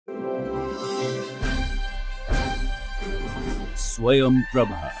Swayam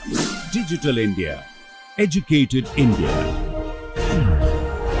Prabha. Digital India. Educated India.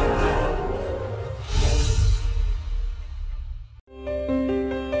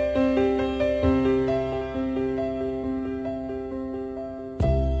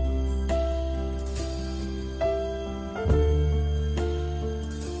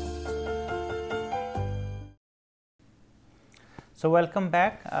 So, welcome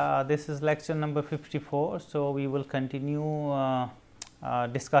back. This is lecture number 54. So, we will continue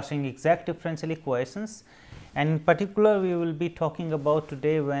discussing exact differential equations, and in particular we will be talking about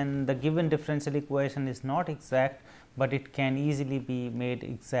today when the given differential equation is not exact, but it can easily be made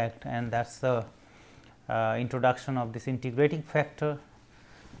exact, and that is the introduction of this integrating factor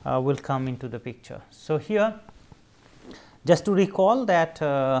will come into the picture. So, here just to recall that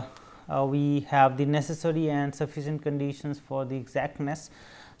we have the necessary and sufficient conditions for the exactness.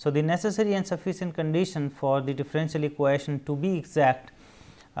 So, the necessary and sufficient condition for the differential equation to be exact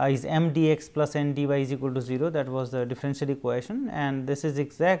is m dx plus n dy is equal to 0, that was the differential equation, and this is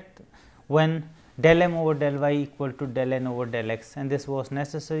exact when del m over del y equal to del n over del x, and this was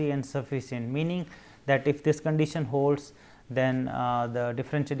necessary and sufficient, meaning that if this condition holds, then the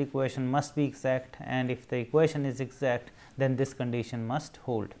differential equation must be exact, and if the equation is exact, then this condition must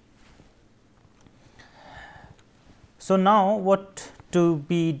hold. So, now what to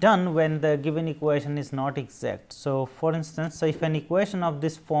be done when the given equation is not exact. So, for instance, so if an equation of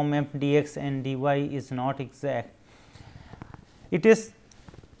this form m dx n dy is not exact, it is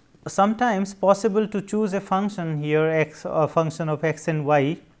sometimes possible to choose a function here x, a function of x and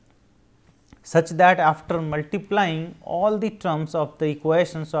y, such that after multiplying all the terms of the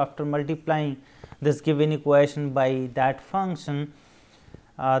equation, so after multiplying this given equation by that function,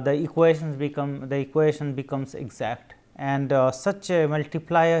 the equation becomes exact, and such a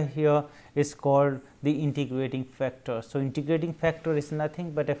multiplier here is called the integrating factor. So, integrating factor is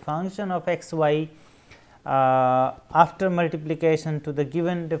nothing but a function of x y after multiplication to the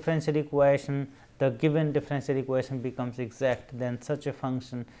given differential equation, the given differential equation becomes exact, then such a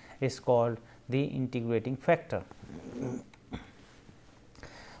function is called the integrating factor.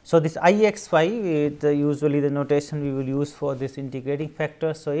 So, this I x y with usually the notation we will use for this integrating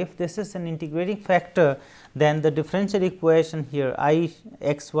factor. So, if this is an integrating factor, then the differential equation here I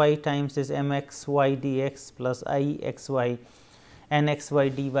x y times this m x y dx plus I x y n x y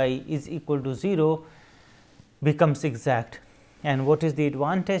dy is equal to 0 becomes exact. And what is the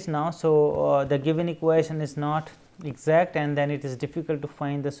advantage now? So, the given equation is not exact, and then it is difficult to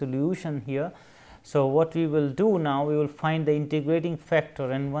find the solution here. So, what we will do now, we will find the integrating factor,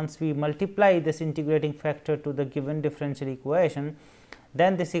 and once we multiply this integrating factor to the given differential equation,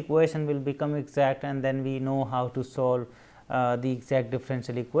 then this equation will become exact, and then we know how to solve the exact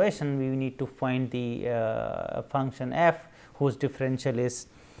differential equation. We need to find the function f whose differential is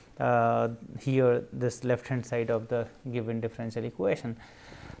here this left hand side of the given differential equation.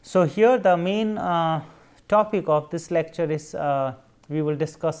 So, here the main topic of this lecture is we will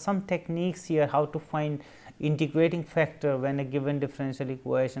discuss some techniques here how to find integrating factor when a given differential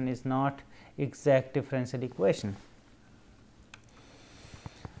equation is not exact differential equation.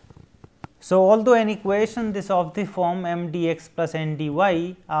 So, although an equation this of the form m dx plus n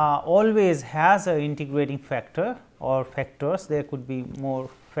dy always has a integrating factor or factors, there could be more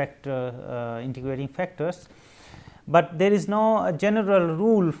factor integrating factors, but there is no general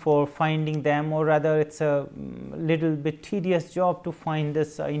rule for finding them, or rather it is a little bit tedious job to find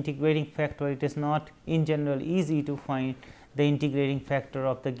this integrating factor. It is not in general easy to find the integrating factor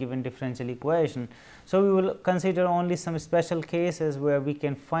of the given differential equation. So, we will consider only some special cases where we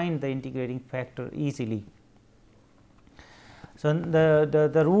can find the integrating factor easily. So,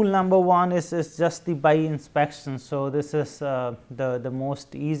 the rule number 1 is just the by inspection. So, this is the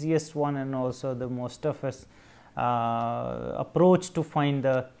most easiest one and also the most toughest approach to find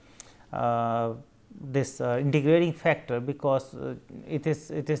the this integrating factor, because it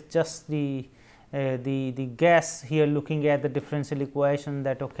is just the guess here looking at the differential equation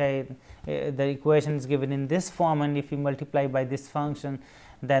that okay, the equation is given in this form, and if you multiply by this function,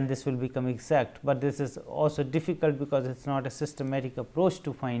 then this will become exact, but this is also difficult because it is not a systematic approach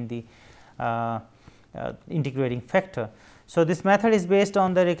to find the integrating factor. So, this method is based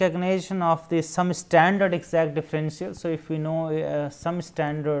on the recognition of the some standard exact differential. So, if we know some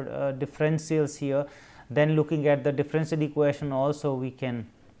standard differentials here, then looking at the differential equation also we can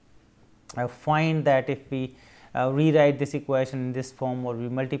find that if we rewrite this equation in this form, or we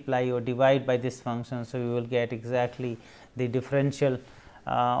multiply or divide by this function. So, we will get exactly the differential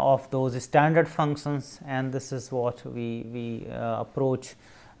of those standard functions, and this is what we approach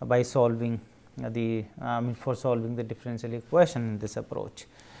by solving for solving the differential equation in this approach.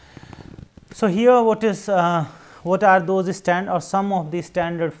 So, here what are those some of the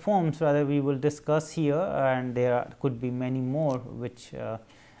standard forms rather we will discuss here, and there could be many more which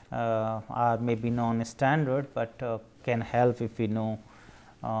are maybe non-standard, but can help if we know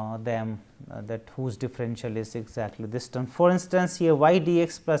them that whose differential is exactly this term. For instance, here y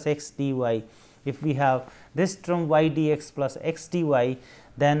dx plus x dy, if we have this term y dx plus x dy,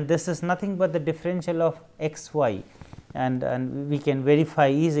 then this is nothing but the differential of x y, and we can verify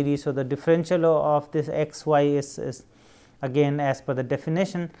easily. So, the differential of this x y is again as per the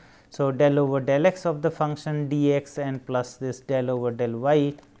definition. So, del over del x of the function dx and plus this del over del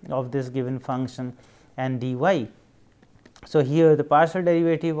y of this given function and dy. So, here the partial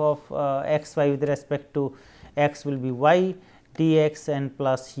derivative of x y with respect to x will be y dx and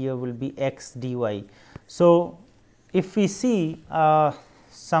plus here will be x dy. So, if we see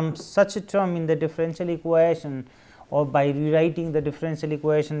some such a term in the differential equation, or by rewriting the differential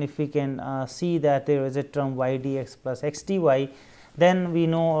equation, if we can see that there is a term y dx plus x dy, then we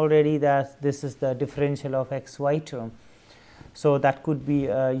know already that this is the differential of x y term. So, that could be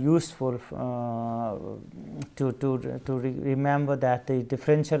useful to remember that the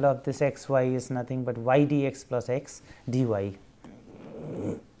differential of this x y is nothing but y dx plus x dy.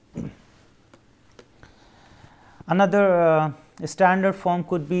 Another standard form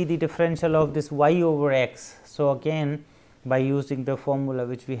could be the differential of this y over x. So, again by using the formula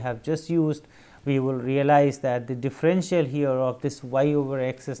which we have just used, we will realize that the differential here of this y over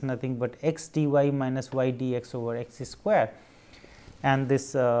x is nothing but x dy minus y dx over x square. And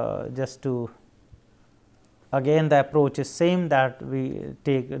this just to again the approach is same, that we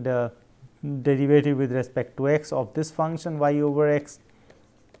take the derivative with respect to x of this function y over x,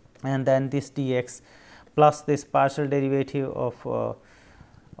 and then this dx plus this partial derivative of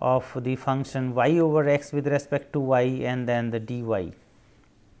the function y over x with respect to y, and then the dy.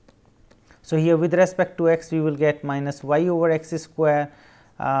 So, here with respect to x we will get minus y over x square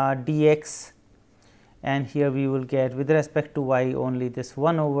dx, and here we will get with respect to y only this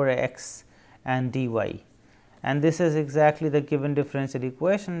 1 over x and dy, and this is exactly the given differential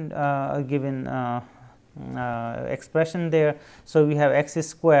equation given expression there. So, we have x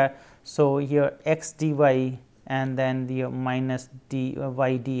square. So, here x dy and then the minus dy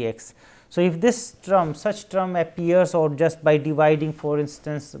dx. So, if this term such term appears, or just by dividing for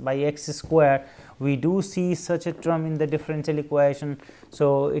instance by x square, we do see such a term in the differential equation.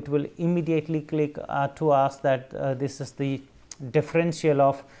 So, it will immediately click to us that this is the differential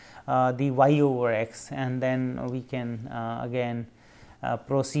of the y over x, and then we can again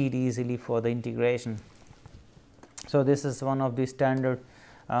proceed easily for the integration. So, this is one of the standard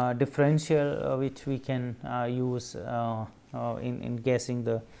differential which we can use in guessing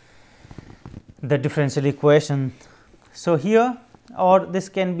the differential equation. So, here or this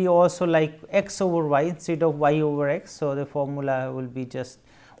can be also like x over y instead of y over x. So, the formula will be just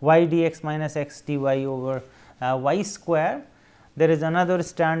y dx minus x dy over y square. There is another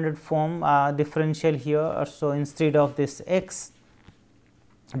standard form differential here. So, instead of this x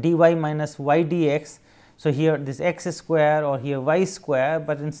dy minus y dx, so here this x square or here y square,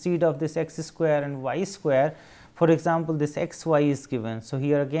 but instead of this x square and y square, for example, this x y is given. So,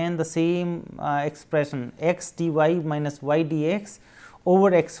 here again the same expression x dy minus y dx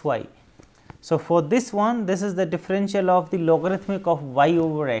over x y. So, for this one, this is the differential of the logarithmic of y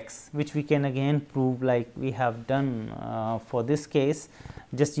over x, which we can again prove like we have done for this case,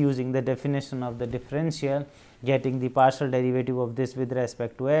 just using the definition of the differential, getting the partial derivative of this with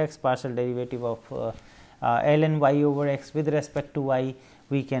respect to x, partial derivative of ln y over x with respect to y,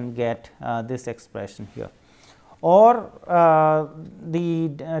 we can get this expression here. Or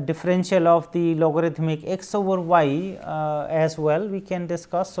the differential of the logarithmic x over y as well we can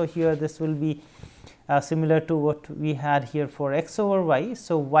discuss. So, here this will be similar to what we had here for x over y.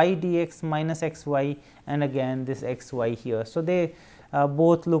 So, y dx minus x y, and again this x y here. So, they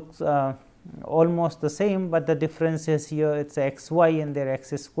both look almost the same, but the difference is here it is x y and there x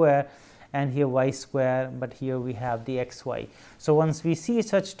square, and here y square, but here we have the x y. So, once we see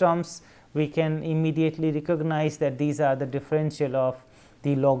such terms, we can immediately recognize that these are the differential of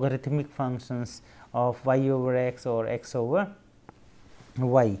the logarithmic functions of y over x or x over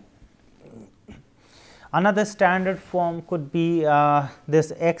y. Another standard form could be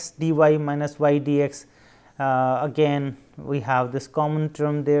this x dy minus y dx. Again we have this common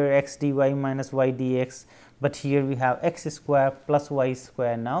term there, x dy minus y dx, but here we have x square plus y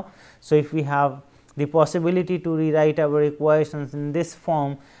square now. So, if we have the possibility to rewrite our equations in this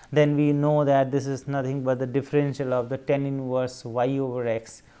form, then we know that this is nothing but the differential of the tan inverse y over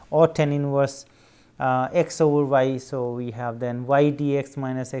x or tan inverse x over y. So, we have then y dx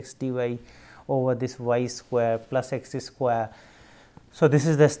minus x dy over this y square plus x square. So, this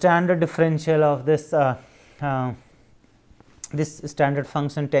is the standard differential of this this standard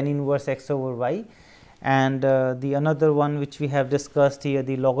function tan inverse x over y, and the another one which we have discussed here,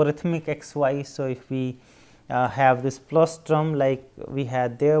 the logarithmic x y. So, if we have this plus term like we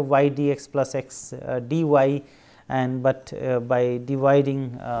had there, y dx plus x dy, and but by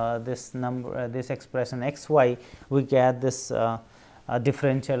dividing this number this expression x y, we get this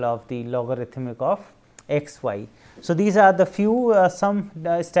differential of the logarithmic of x y. So, these are the few some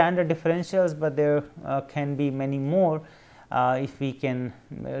standard differentials, but there can be many more if we can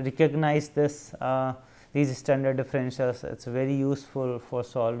recognize this these standard differentials. It is very useful for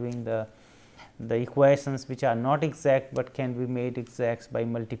solving the equations which are not exact, but can be made exact by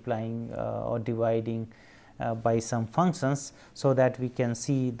multiplying or dividing by some functions, so that we can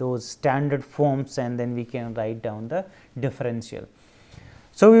see those standard forms and then we can write down the differential.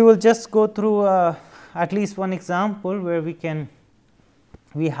 So, we will just go through at least one example where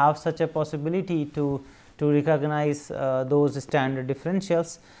we have such a possibility to recognize those standard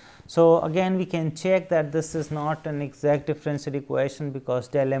differentials. So, again we can check that this is not an exact differential equation, because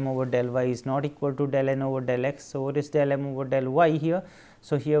del m over del y is not equal to del n over del x. So, what is del m over del y here?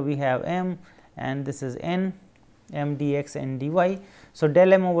 So, here we have m and this is n, m dx n dy. So,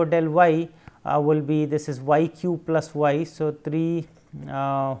 del m over del y will be, this is y cube plus y. So, 3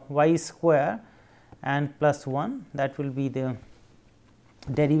 y square and plus 1, that will be the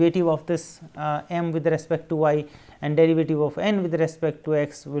derivative of this m with respect to y, and derivative of n with respect to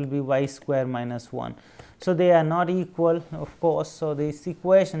x will be y square minus 1. So, they are not equal, of course. So, this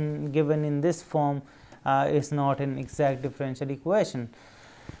equation given in this form is not an exact differential equation.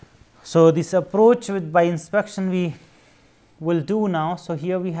 So, this approach with by inspection we will do now. So,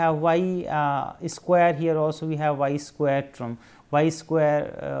 here we have y square, here also we have y square term, y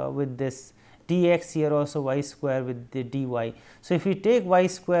square with this dx, here also y square with the dy. So, if we take y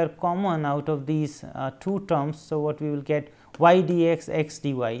square common out of these two terms, so what we will get y dx x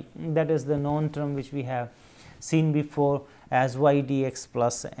dy, that is the known term which we have seen before as y dx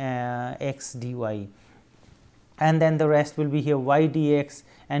plus x dy, and then the rest will be here y dx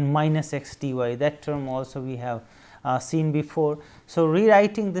and minus x dy, that term also we have seen before. So,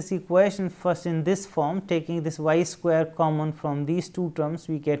 rewriting this equation first in this form, taking this y square common from these two terms,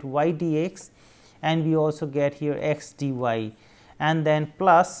 we get y dx and we also get here x dy, and then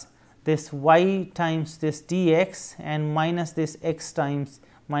plus this y times this dx and minus this x times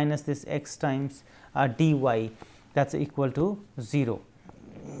dy, that is equal to 0.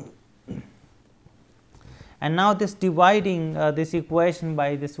 And now, this dividing this equation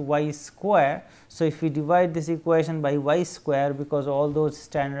by this y square. So, if we divide this equation by y square, because all those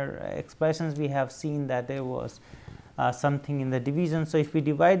standard expressions we have seen that there was something in the division. So, if we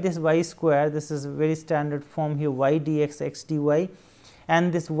divide this y square, this is a very standard form here, y dx x dy,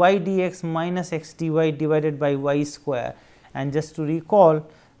 and this y dx minus x dy divided by y square. And just to recall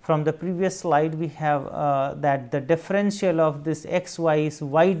from the previous slide, we have that the differential of this x y is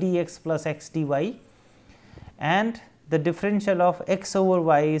y dx plus x dy, and the differential of x over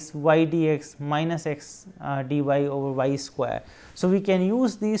y is y dx minus x dy over y square. So, we can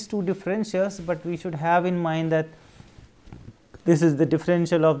use these two differentials, but we should have in mind that this is the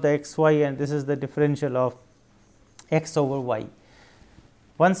differential of the x y and this is the differential of x over y.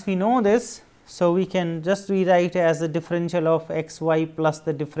 Once we know this, so we can just rewrite as the differential of x y plus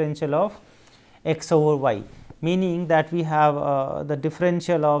the differential of x over y, meaning that we have the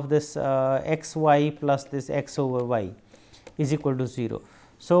differential of this x y plus this x over y is equal to 0.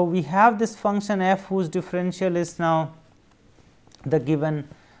 So, we have this function f whose differential is now the given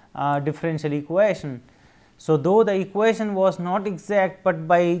differential equation. So, though the equation was not exact, but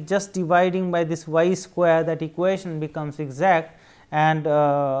by just dividing by this y square, that equation becomes exact, and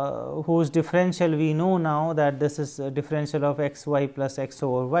whose differential we know now that this is a differential of x y plus x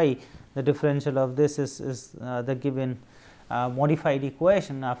over y. The differential of this is the given modified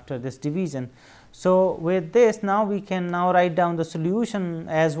equation after this division. So, with this now we can now write down the solution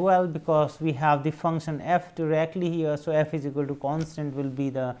as well, because we have the function f directly here. So, f is equal to constant will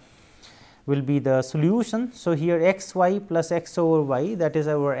be the solution. So, here x y plus x over y, that is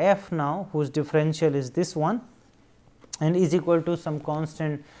our f now, whose differential is this one and is equal to some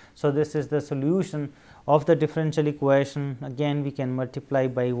constant. So, this is the solution of the differential equation. Again we can multiply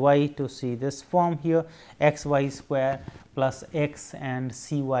by y to see this form here, x y square plus x and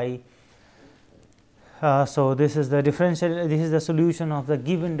c y. So, this is the differential, this is the solution of the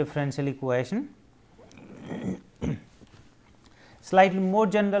given differential equation. Slightly more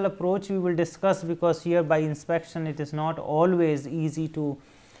general approach we will discuss, because here by inspection it is not always easy to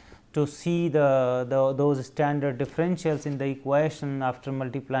see those standard differentials in the equation after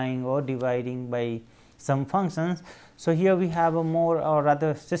multiplying or dividing by some functions. So, here we have a more or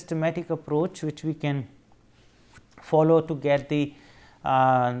rather systematic approach which we can follow to get the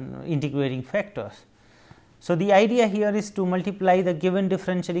integrating factors. So, the idea here is to multiply the given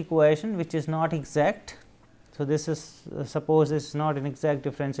differential equation which is not exact. So, this is suppose this is not an exact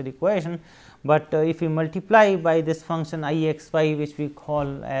differential equation, but if we multiply by this function I x y which we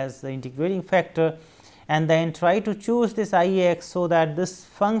call as the integrating factor, and then try to choose this I x, so that this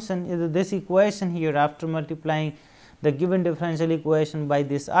function this equation here after multiplying the given differential equation by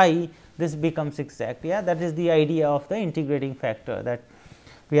this I, this becomes exact. Yeah, that is the idea of the integrating factor, that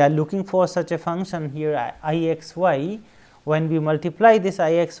we are looking for such a function here I x y. When we multiply this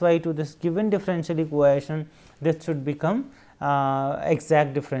I x y to this given differential equation, this should become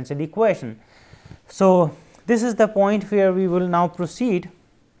exact differential equation. So, this is the point where we will now proceed,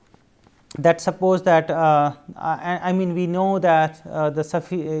 that suppose that I mean we know that the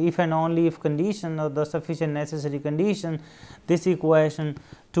if and only if condition, or the sufficient necessary condition, this equation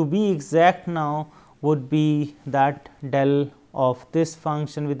to be exact now would be that del of this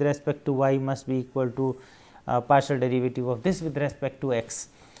function with respect to y must be equal to partial derivative of this with respect to x.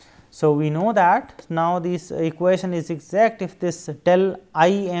 So, we know that now this equation is exact if this del I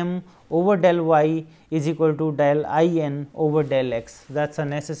m over del y is equal to del I n over del x. That is a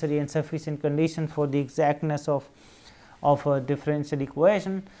necessary and sufficient condition for the exactness of a differential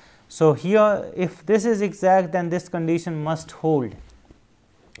equation. So, here if this is exact, then this condition must hold,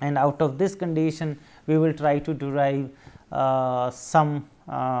 and out of this condition we will try to derive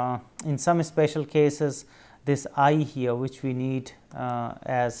in some special cases this I here, which we need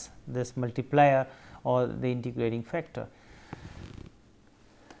as this multiplier or the integrating factor.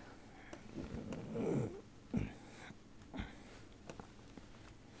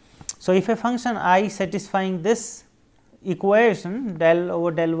 So, if a function I satisfying this equation del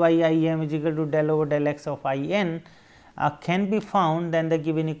over del y I m is equal to del over del x of I n can be found, then the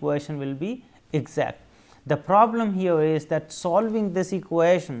given equation will be exact. The problem here is that solving this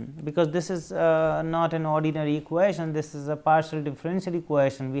equation, because this is not an ordinary equation, this is a partial differential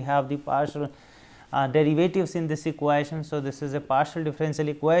equation. We have the partial derivatives in this equation. So, this is a partial differential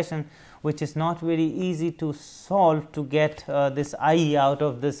equation which is not very easy to solve to get this I out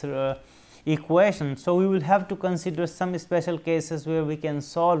of this equation. So, we will have to consider some special cases where we can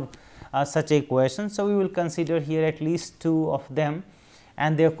solve such equation. So, we will consider here at least 2 of them,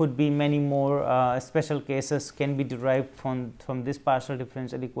 and there could be many more special cases can be derived from this partial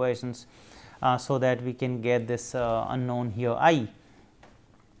differential equations, so that we can get this unknown here I.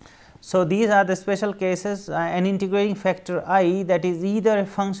 So, these are the special cases, an integrating factor I that is either a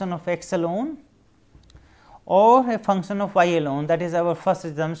function of x alone or a function of y alone. That is our first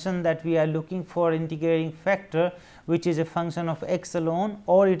assumption, that we are looking for integrating factor which is a function of x alone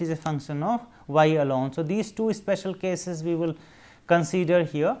or it is a function of y alone. So, these 2 special cases we will consider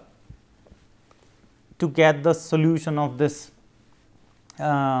here to get the solution of this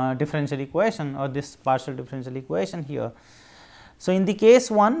differential equation or this partial differential equation here. So, in the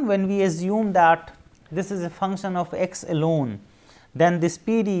case 1, when we assume that this is a function of x alone, then this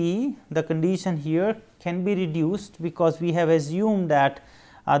PDE, the condition here can be reduced, because we have assumed that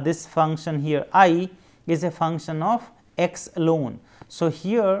this function here I is a function of x alone. So,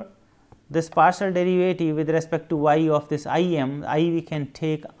 here this partial derivative with respect to y of this I m, I we can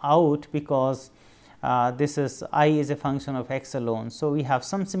take out, because this is I is a function of x alone. So, we have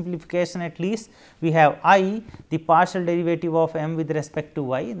some simplification, at least we have I, the partial derivative of m with respect to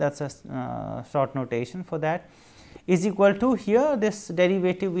y, that is a short notation for that, is equal to, here this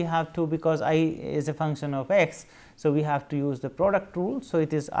derivative we have to, because I is a function of x. So, we have to use the product rule. So,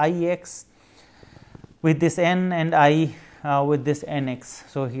 it is I x with this n and I with this n x.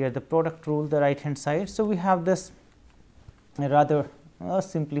 So, here the product rule, the right hand side. So, we have this rather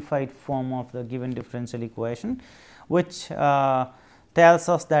simplified form of the given differential equation, which tells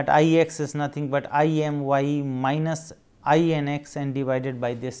us that I x is nothing but I m y minus I n x and divided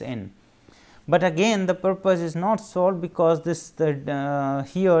by this n. But again the purpose is not solved, because this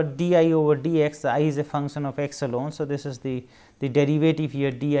here d I over d x, I is a function of x alone. So, this is the derivative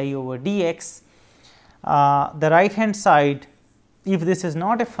here d I over d x. The right hand side, if this is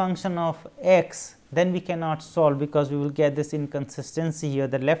not a function of x, then we cannot solve, because we will get this inconsistency here.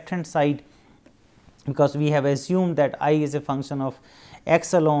 The left hand side, because we have assumed that I is a function of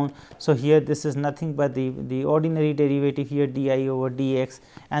x alone. So, here this is nothing but the ordinary derivative here di over dx,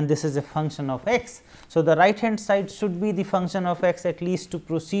 and this is a function of x. So, the right hand side should be the function of x at least to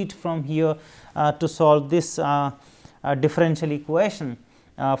proceed from here to solve this differential equation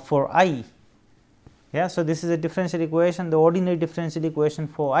for I. Yeah, so, this is a differential equation, the ordinary differential equation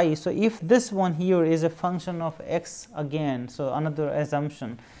for I. So, if this one here is a function of x again, so another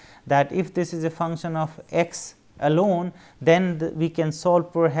assumption that if this is a function of x alone, then we can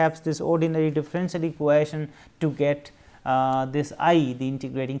solve perhaps this ordinary differential equation to get this I, the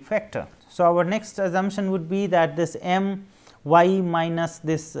integrating factor. So, our next assumption would be that this m y minus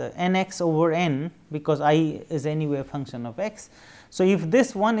this n x over n, because I is anyway a function of x. So, if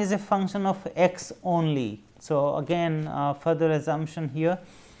this one is a function of x only, so again further assumption here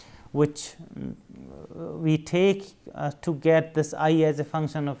which we take to get this I as a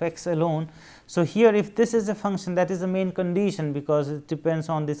function of x alone. So, here if this is a function, that is the main condition, because it depends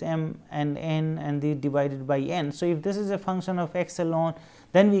on this m and n and the divided by n. So, if this is a function of x alone,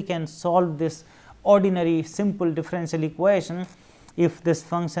 then we can solve this ordinary simple differential equation if this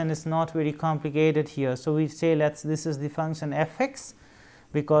function is not very complicated here. So, we say this is the function f x,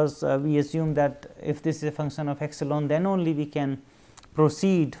 because we assume that if this is a function of x alone, then only we can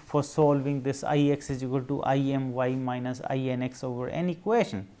proceed for solving this I x is equal to I m y minus I n x over n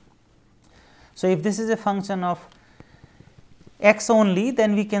equation. So, if this is a function of x only,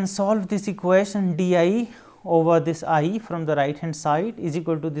 then we can solve this equation d I over this I from the right hand side is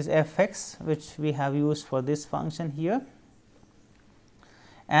equal to this f x, which we have used for this function here,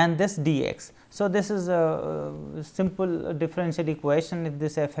 and this dx. So, this is a simple differential equation. If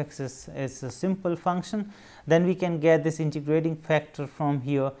this f x is a simple function, then we can get this integrating factor from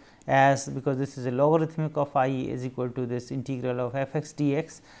here, as because this is a logarithmic of I is equal to this integral of f x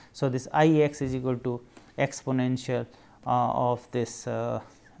dx. So, this I x is equal to exponential of this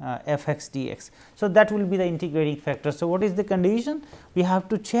f x dx. So, that will be the integrating factor. So, what is the condition? We have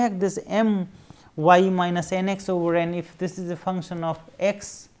to check this m y minus n x over n. If this is a function of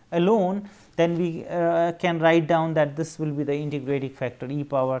x alone, then we can write down that this will be the integrating factor e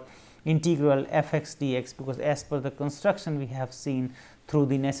power integral f x dx, because as per the construction we have seen through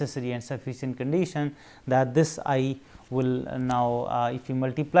the necessary and sufficient condition that this I will now if you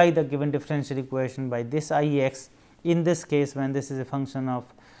multiply the given differential equation by this I x, in this case when this is a function of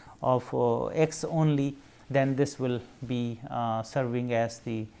x only, then this will be serving as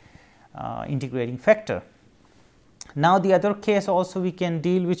the integrating factor. Now, the other case also we can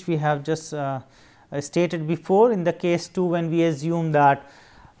deal, which we have just stated before, in the case 2 when we assume that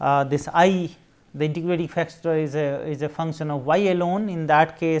this I, the integrating factor is a function of y alone. In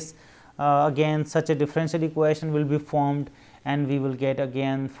that case again such a differential equation will be formed, and we will get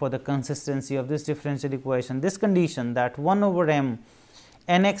again for the consistency of this differential equation this condition that 1 over m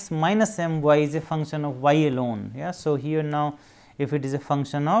n x minus m y is a function of y alone. Yeah. So, here now if it is a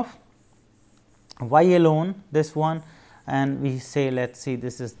function of y alone, this one, and we say let us see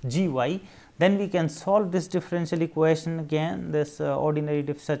this is g y, then we can solve this differential equation again, this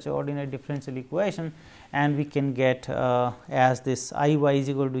such ordinary differential equation, and we can get as this I y is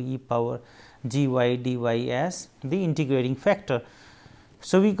equal to e power g y d y as the integrating factor.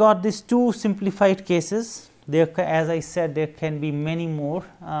 So, we got these two simplified cases. There, as I said, there can be many more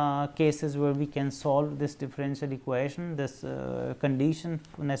cases where we can solve this differential equation, this condition,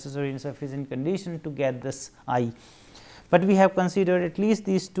 necessary and sufficient condition to get this I. But we have considered at least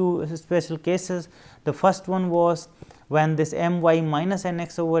these two special cases. The first one was when this m y minus n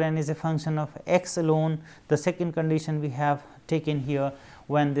x over n is a function of x alone. The second condition we have taken here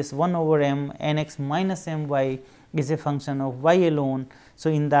when this 1 over m n x minus m y is a function of y alone. So,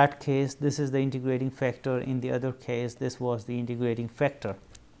 in that case this is the integrating factor, in the other case this was the integrating factor.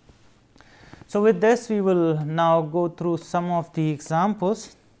 So, with this we will now go through some of the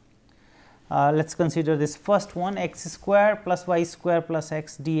examples. Let us consider this first one, x square plus y square plus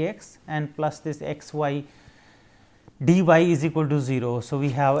x dx and plus this x y dy is equal to 0. So, we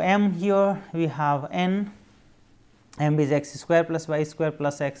have m here, we have n, m is x square plus y square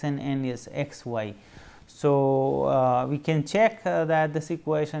plus x and n is x y. So, we can check that this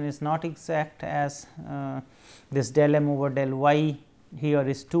equation is not exact, as this del m over del y here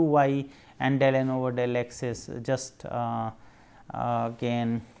is 2 y and del n over del x is just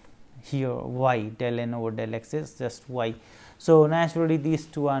again here y, del n over del x is just y. So, naturally these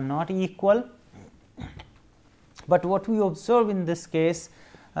two are not equal, but what we observe in this case,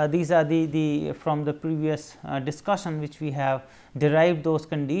 these are the from the previous discussion which we have derived those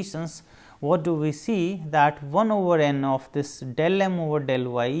conditions. What do we see? That 1 over n of this del m over del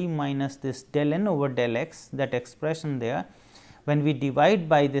y minus this del n over del x, that expression there, when we divide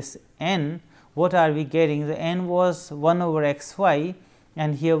by this n, what are we getting? The n was 1 over x y,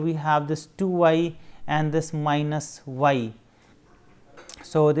 and here we have this 2 y and this minus y.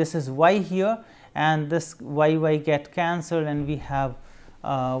 So, this is y here, and this y get cancelled, and we have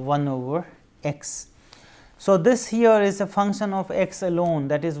 1 over x. So, this here is a function of x alone,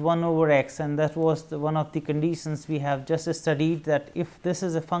 that is 1 over x, and that was one of the conditions we have just studied, that if this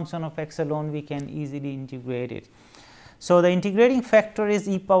is a function of x alone, we can easily integrate it. So, the integrating factor is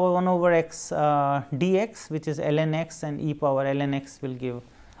e power 1 over x dx, which is ln x, and e power ln x will give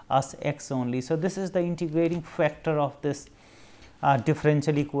us x only. So, this is the integrating factor of this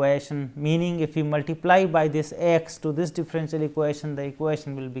differential equation, meaning if we multiply by this x to this differential equation, the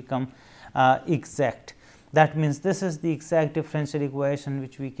equation will become exact. That means, this is the exact differential equation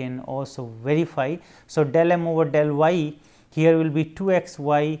which we can also verify. So, del m over del y here will be 2 x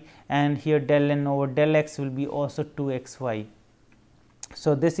y, and here del n over del x will be also 2 x y.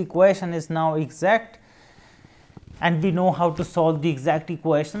 So, this equation is now exact, and we know how to solve the exact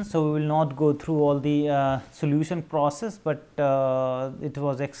equation. So, we will not go through all the solution process, but it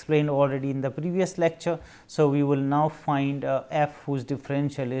was explained already in the previous lecture. So, we will now find f whose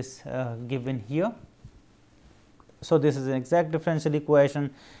differential is given here. So, this is an exact differential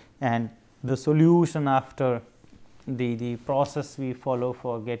equation, and the solution after the process we follow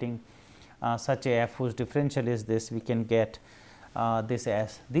for getting such a f whose differential is this, we can get this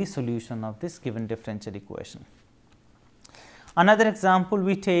as the solution of this given differential equation. Another example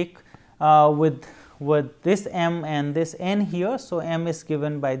we take with this m and this n here. So, m is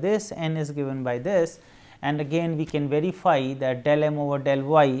given by this, n is given by this, and again we can verify that del m over del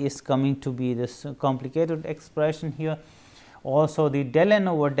y is coming to be this complicated expression here. Also, the del n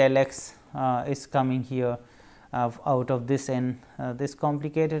over del x is coming here out of this n, this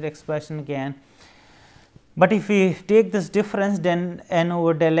complicated expression again. But if we take this difference, then n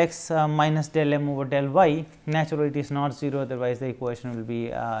over del x minus del m over del y, naturally it is not 0, otherwise the equation will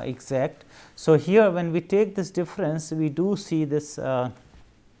be exact. So, here when we take this difference, we do see this a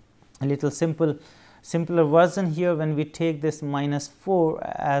little simpler version here. When we take this minus 4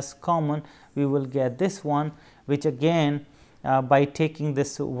 as common, we will get this one, which again by taking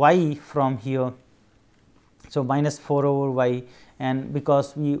this y from here. So, minus 4 over y, and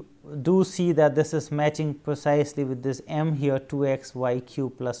because we do see that this is matching precisely with this m here 2 x y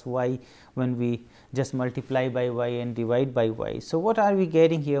cube plus y when we just multiply by y and divide by y. So, what are we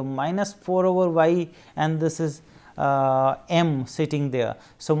getting here? Minus 4 over y, and this is m sitting there.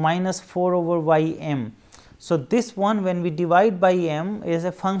 So, minus 4 over y m. So, this one when we divide by m is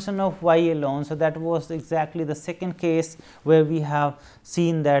a function of y alone. So, that was exactly the second case where we have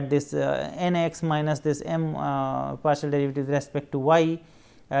seen that this n x minus this m partial derivative with respect to y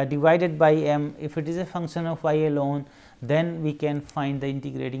divided by m, if it is a function of y alone, then we can find the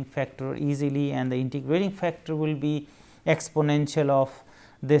integrating factor easily, and the integrating factor will be exponential of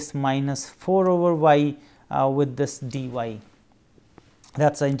this minus 4 over y with this dy.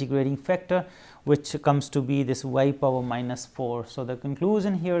 That is the integrating factor, which comes to be this y power minus 4. So, the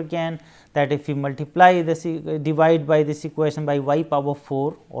conclusion here again, that if we multiply this divide by this equation by y power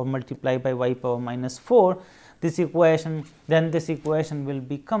 4 or multiply by y power minus 4, this equation, then this equation will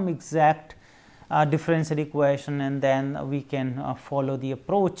become exact differential equation, and then we can follow the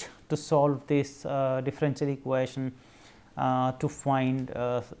approach to solve this differential equation to find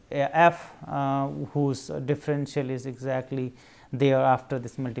f whose differential is exactly there after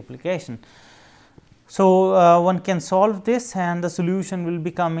this multiplication. So, one can solve this, and the solution will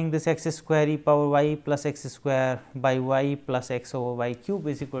be coming this x square e power y plus x square by y plus x over y cube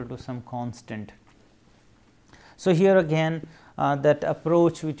is equal to some constant. So, here again that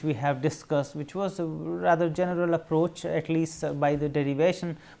approach which we have discussed, which was a rather general approach at least by the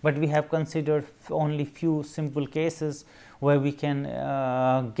derivation, but we have considered only few simple cases where we can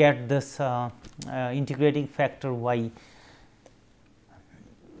get this integrating factor y.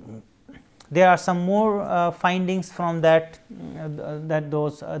 There are some more findings from that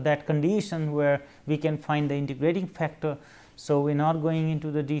condition where we can find the integrating factor. So, we are not going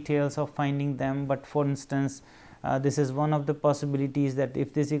into the details of finding them, but for instance, this is one of the possibilities, that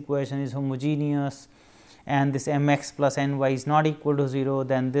if this equation is homogeneous and this m x plus n y is not equal to 0,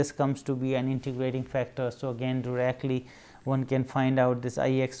 then this comes to be an integrating factor. So, again directly one can find out this I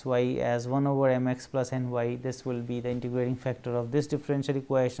x y as 1 over m x plus n y, this will be the integrating factor of this differential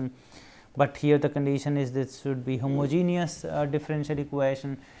equation. But here the condition is this should be homogeneous differential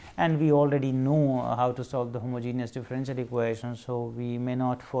equation, and we already know how to solve the homogeneous differential equation. So, we may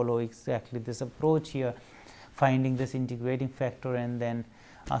not follow exactly this approach here, finding this integrating factor and then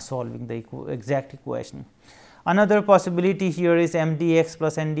solving the exact equation. Another possibility here is m dx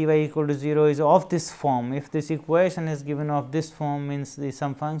plus n dy equal to 0 is of this form. If this equation is given of this form, means the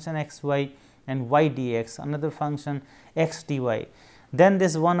some function x y and y dx, another function x dy, then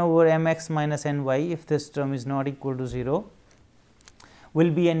this 1 over mx minus ny, if this term is not equal to 0, will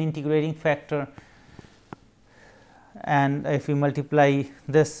be an integrating factor, and if we multiply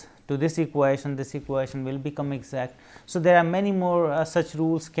this to this equation will become exact. So, there are many more such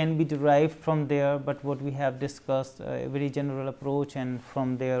rules can be derived from there, but what we have discussed a very general approach, and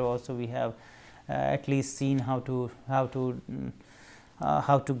from there also we have at least seen how to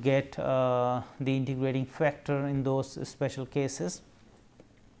get the integrating factor in those special cases.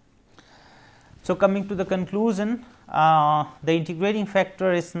 So, coming to the conclusion, the integrating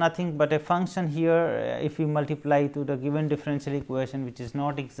factor is nothing but a function here. If we multiply to the given differential equation, which is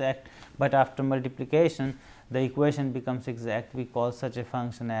not exact, but after multiplication the equation becomes exact, we call such a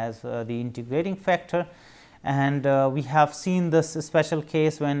function as the integrating factor. And we have seen this special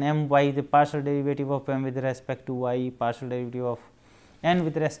case when m y, the partial derivative of m with respect to y, partial derivative of n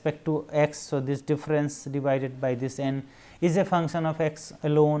with respect to x. So, this difference divided by this n is a function of x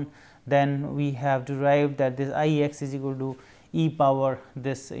alone. Then we have derived that this I x is equal to e power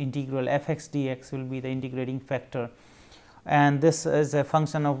this integral f x dx will be the integrating factor, and this is a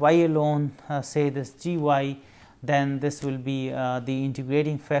function of y alone, say this g y, then this will be the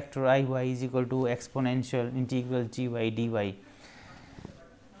integrating factor I y is equal to exponential integral g y dy.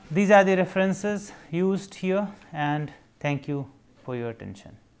 These are the references used here, and thank you for your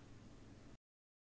attention.